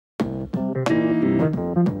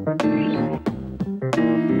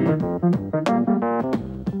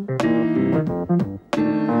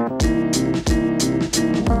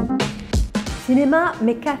Σινεμά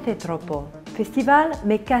με κάθε τρόπο. Φεστιβάλ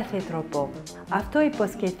με κάθε τρόπο. Αυτό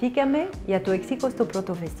υποσχεθήκαμε για το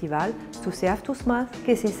 61ο φεστιβάλ στους εαυτούς μας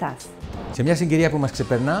και σε εσάς. Σε μια συγκυρία που μας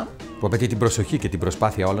ξεπερνά, που απαιτεί την προσοχή και την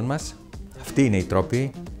προσπάθεια όλων μας, αυτοί είναι οι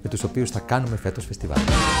τρόποι με τους οποίους θα κάνουμε φέτος φεστιβάλ.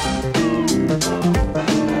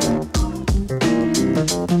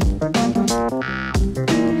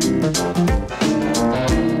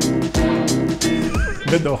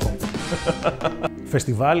 Δεν το έχω.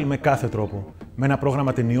 Φεστιβάλ με κάθε τρόπο. Με ένα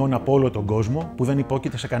πρόγραμμα ταινιών από όλο τον κόσμο που δεν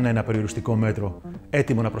υπόκειται σε κανένα περιοριστικό μέτρο.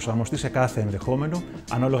 Έτοιμο να προσαρμοστεί σε κάθε ενδεχόμενο,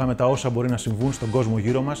 ανάλογα με τα όσα μπορεί να συμβούν στον κόσμο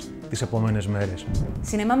γύρω μας τις επόμενες μέρες.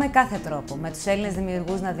 Σινεμά με κάθε τρόπο. Με τους Έλληνες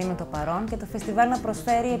δημιουργούς να δίνουν το παρόν και το φεστιβάλ να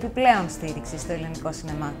προσφέρει επιπλέον στήριξη στο ελληνικό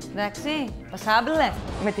σινεμά. Εντάξει, πασάμπλε.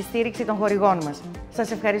 Με τη στήριξη των χορηγών μας.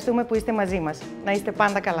 Σας ευχαριστούμε που είστε μαζί μας. Να είστε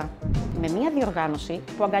πάντα καλά. Με μια διοργάνωση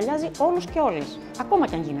που αγκαλιάζει όλους και όλες, ακόμα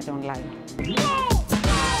και αν γίνεται online.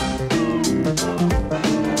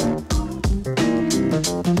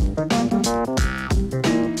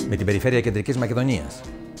 Με την περιφέρεια Κεντρικής Μακεδονίας,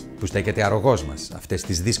 που στέκεται αρρωγός μας αυτές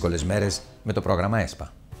τις δύσκολες μέρες με το πρόγραμμα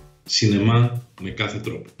ΕΣΠΑ. Σινεμά με κάθε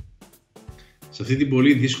τρόπο. Σε αυτή την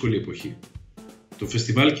πολύ δύσκολη εποχή, το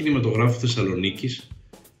Φεστιβάλ Κινηματογράφου Θεσσαλονίκης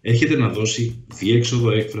έρχεται να δώσει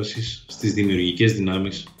διέξοδο έκφρασης στις δημιουργικές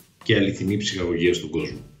δυνάμεις και αληθινή ψυχαγωγία στον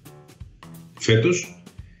κόσμο. Φέτος,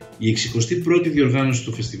 η 61η διοργάνωση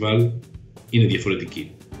του φεστιβάλ είναι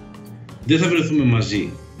διαφορετική. Δεν θα βρεθούμε μαζί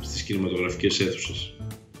στις κινηματογραφικές αίθουσες.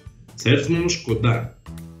 Θα έρθουμε όμως κοντά,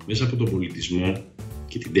 μέσα από τον πολιτισμό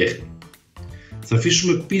και την τέχνη. Θα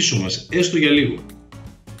αφήσουμε πίσω μας, έστω για λίγο,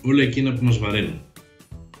 όλα εκείνα που μας βαραίνουν.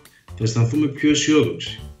 Θα αισθανθούμε πιο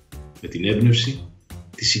αισιόδοξοι, με την έμπνευση,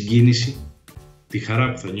 τη συγκίνηση, τη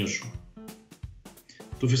χαρά που θα νιώσουμε.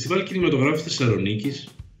 Το Φεστιβάλ Κινηματογράφου Θεσσαλονίκης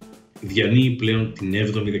διανύει πλέον την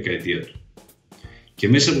 7η δεκαετία του. Και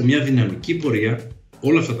μέσα από μια δυναμική πορεία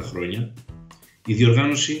όλα αυτά τα χρόνια, η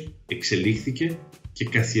διοργάνωση εξελίχθηκε και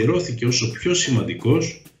καθιερώθηκε ως ο πιο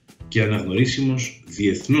σημαντικός και αναγνωρίσιμος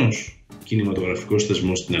διεθνώς κινηματογραφικός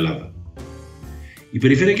θεσμός στην Ελλάδα. Η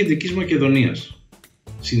περιφέρεια Κεντρικής Μακεδονίας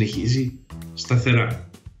συνεχίζει σταθερά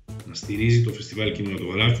να στηρίζει το Φεστιβάλ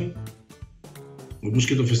Κινηματογράφου, όπως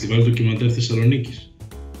και το Φεστιβάλ Ντοκιμαντέρ Θεσσαλονίκης,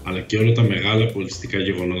 αλλά και όλα τα μεγάλα πολιτιστικά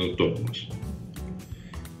γεγονότα του τόπου μας.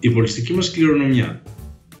 Η πολιτιστική μας κληρονομιά,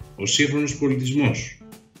 ο σύγχρονος πολιτισμός,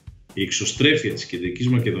 η εξωστρέφεια της Κεντρικής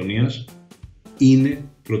Μακεδονίας είναι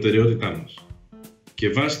προτεραιότητά μας και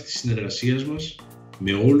βάση της συνεργασίας μας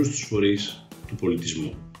με όλους τους φορείς του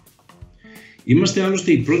πολιτισμού. Είμαστε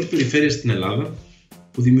άλλωστε η πρώτη περιφέρεια στην Ελλάδα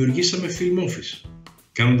που δημιουργήσαμε film office,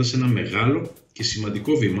 κάνοντας ένα μεγάλο και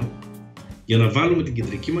σημαντικό βήμα για να βάλουμε την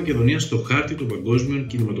Κεντρική Μακεδονία στο χάρτη των παγκόσμιων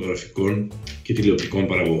κινηματογραφικών και τηλεοπτικών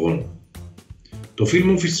παραγωγών. Το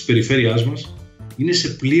film office της περιφέρειάς μας είναι σε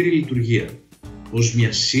πλήρη λειτουργία ως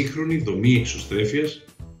μια σύγχρονη δομή εξωστρέφειας,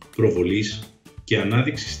 προβολής και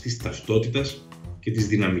ανάδειξης της ταυτότητας και της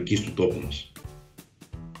δυναμικής του τόπου μας.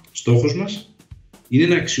 Στόχος μας είναι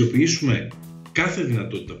να αξιοποιήσουμε κάθε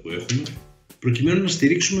δυνατότητα που έχουμε προκειμένου να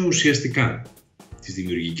στηρίξουμε ουσιαστικά τις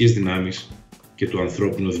δημιουργικές δυνάμεις και το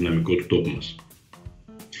ανθρώπινο δυναμικό του τόπου μας.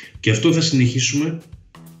 Και αυτό θα συνεχίσουμε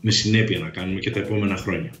με συνέπεια να κάνουμε και τα επόμενα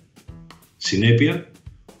χρόνια. Συνέπεια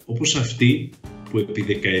όπως αυτή που επί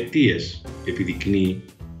δεκαετίες επιδεικνύει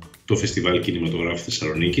το Φεστιβάλ Κινηματογράφου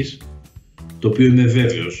Θεσσαλονίκης, το οποίο είμαι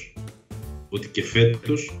βέβαιος ότι και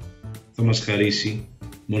φέτος θα μας χαρίσει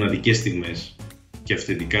μοναδικές στιγμές και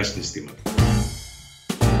αυθεντικά συναισθήματα.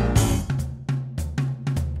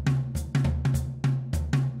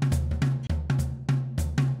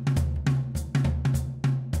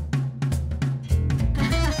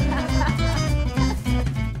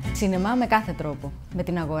 Σινεμά με κάθε τρόπο. Με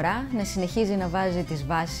την αγορά να συνεχίζει να βάζει τις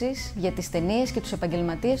βάσεις για τις ταινίες και τους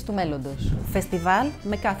επαγγελματίες του μέλλοντος. Φεστιβάλ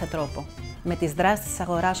με κάθε τρόπο. Με τις δράσεις της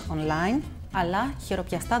αγοράς online, αλλά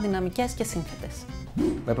χειροπιαστά δυναμικές και σύνθετες.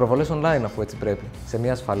 Με προβολές online αφού έτσι πρέπει, σε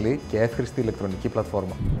μια ασφαλή και εύχρηστη ηλεκτρονική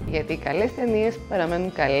πλατφόρμα. Γιατί οι καλές ταινίες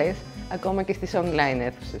παραμένουν καλές ακόμα και στις online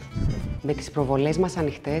αίθουσες. Με τις προβολές μας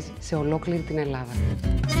ανοιχτές σε ολόκληρη την Ελλάδα.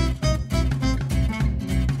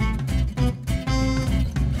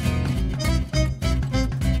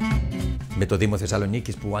 Με το Δήμο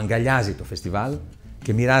Θεσσαλονίκης που αγκαλιάζει το φεστιβάλ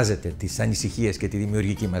και μοιράζεται τις ανησυχίες και τη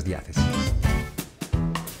δημιουργική μας διάθεση.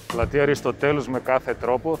 Πλατεία Αριστοτέλους με κάθε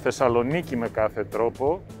τρόπο, Θεσσαλονίκη με κάθε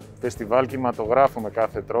τρόπο, Φεστιβάλ Κινηματογράφου με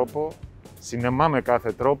κάθε τρόπο, Σινεμά με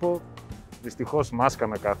κάθε τρόπο, δυστυχώς μάσκα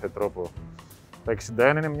με κάθε τρόπο. Τα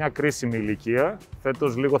 61 είναι μια κρίσιμη ηλικία,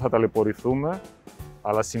 φέτος λίγο θα ταλαιπωρηθούμε,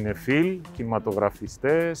 αλλά συνεφίλ,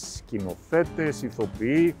 κινηματογραφιστές, σκηνοθέτες,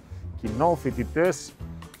 ηθοποιοί, κοινό, φοιτητές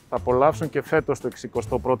θα απολαύσουν και φέτος το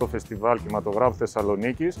 61ο Φεστιβάλ Κινηματογράφου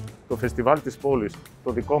Θεσσαλονίκης, το φεστιβάλ της πόλης,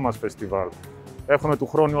 το δικό μας φεστιβάλ. Έχουμε του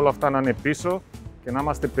χρόνου όλα αυτά να είναι πίσω και να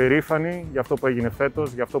είμαστε περήφανοι για αυτό που έγινε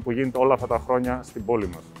φέτος, για αυτό που γίνεται όλα αυτά τα χρόνια στην πόλη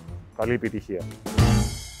μας. Καλή επιτυχία!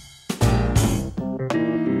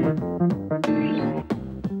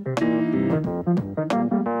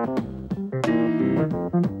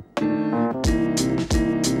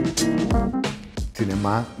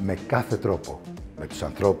 Σινεμά με κάθε τρόπο, με τους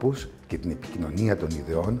ανθρώπους και την επικοινωνία των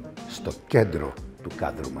ιδεών στο κέντρο του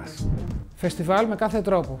κάδρου μας. Φεστιβάλ με κάθε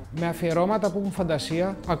τρόπο, με αφιερώματα που έχουν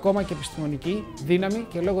φαντασία, ακόμα και επιστημονική, δύναμη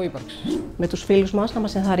και λόγο ύπαρξης. Με τους φίλους μας να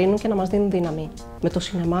μας ενθαρρύνουν και να μας δίνουν δύναμη. Με το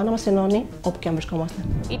σινεμά να μας ενώνει όπου και αν βρισκόμαστε.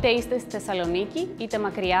 Είτε είστε στη Θεσσαλονίκη, είτε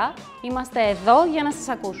μακριά, είμαστε εδώ για να σας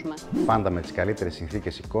ακούσουμε. Πάντα με τις καλύτερες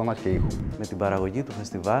συνθήκες εικόνας και ήχου. Με την παραγωγή του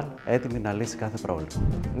φεστιβάλ, έτοιμη να λύσει κάθε πρόβλημα.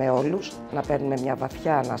 Με όλους να παίρνουμε μια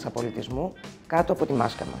βαθιά ανάσα πολιτισμού κάτω από τη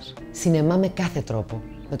μάσκα μας. Σινεμά με κάθε τρόπο.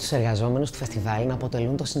 Με τους εργαζόμενους του φεστιβάλ να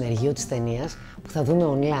αποτελούν το συνεργείο της ταινίας που θα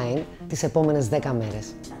δούμε online τις επόμενες 10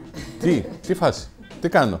 μέρες. Τι φάση, τι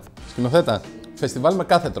κάνω, σκηνοθέτα. Φεστιβάλ με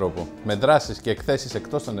κάθε τρόπο, με δράσεις και εκθέσεις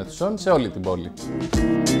εκτός των αιθουσών σε όλη την πόλη.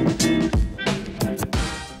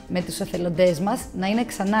 Με τους εθελοντές μας να είναι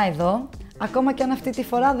ξανά εδώ, ακόμα και αν αυτή τη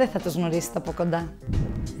φορά δεν θα τους γνωρίσετε από κοντά.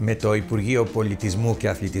 Με το Υπουργείο Πολιτισμού και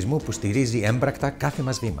Αθλητισμού που στηρίζει έμπρακτα κάθε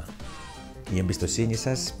μας βήμα. Η εμπιστοσύνη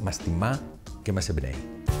σας μας τιμά και μας εμπνέει.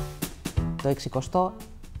 Το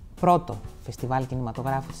 61ο Φεστιβάλ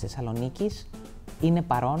Κινηματογράφου της Θεσσαλονίκης είναι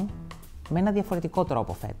παρόν με ένα διαφορετικό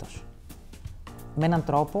τρόπο φέτος. Με έναν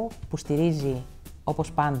τρόπο που στηρίζει,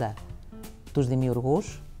 όπως πάντα, τους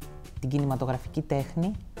δημιουργούς, την κινηματογραφική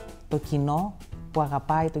τέχνη, το κοινό που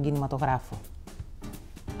αγαπάει τον κινηματογράφο.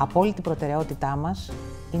 Απόλυτη προτεραιότητά μας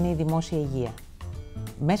είναι η δημόσια υγεία.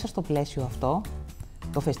 Μέσα στο πλαίσιο αυτό,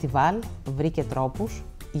 το φεστιβάλ βρήκε τρόπους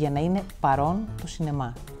για να είναι παρόν το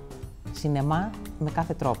σινεμά. Σινεμά με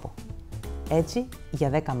κάθε τρόπο. Έτσι, για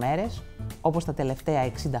 10 μέρες, όπως τα τελευταία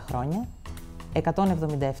 60 χρόνια,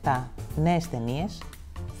 177 νέες ταινίες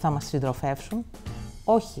θα μας συντροφεύσουν,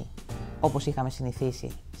 όχι όπως είχαμε συνηθίσει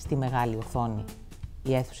στη μεγάλη οθόνη,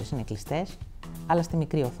 οι αίθουσες είναι κλειστές, αλλά στη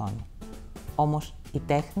μικρή οθόνη. Όμως η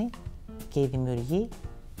τέχνη και οι δημιουργοί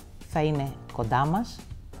θα είναι κοντά μας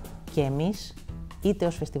και εμείς, είτε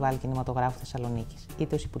ως Φεστιβάλ Κινηματογράφου Θεσσαλονίκης,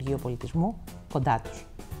 είτε ως Υπουργείο Πολιτισμού, κοντά τους.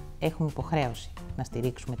 Έχουμε υποχρέωση να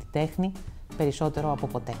στηρίξουμε τη τέχνη περισσότερο από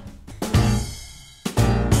ποτέ.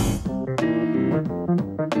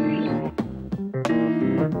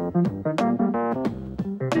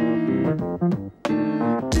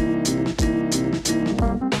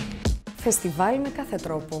 Φεστιβάλ με κάθε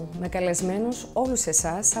τρόπο, με καλεσμένους όλους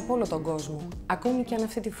εσάς από όλο τον κόσμο. Ακόμη και αν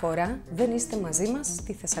αυτή τη φορά δεν είστε μαζί μας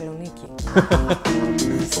στη Θεσσαλονίκη.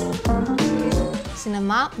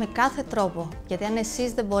 Σινεμά με κάθε τρόπο, γιατί αν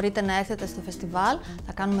εσείς δεν μπορείτε να έρθετε στο φεστιβάλ,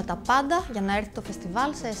 θα κάνουμε τα πάντα για να έρθει το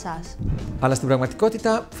φεστιβάλ σε εσάς. Αλλά στην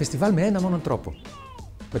πραγματικότητα, φεστιβάλ με ένα μόνο τρόπο.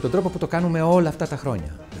 Με τον τρόπο που το κάνουμε όλα αυτά τα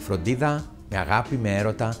χρόνια. Με φροντίδα, με αγάπη, με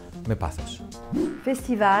έρωτα, με πάθος.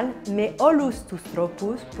 Φεστιβάλ με όλους τους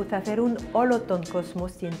τρόπους που θα φέρουν όλο τον κόσμο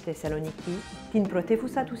στην Θεσσαλονίκη, την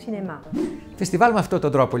πρωτεύουσα του σινεμά. Φεστιβάλ με αυτόν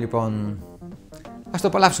τον τρόπο, λοιπόν, ας το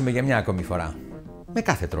απολαύσουμε για μια ακόμη φορά. Με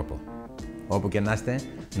κάθε τρόπο. Όπου και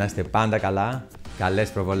να είστε πάντα καλά,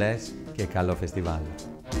 καλές προβολές και καλό φεστιβάλ.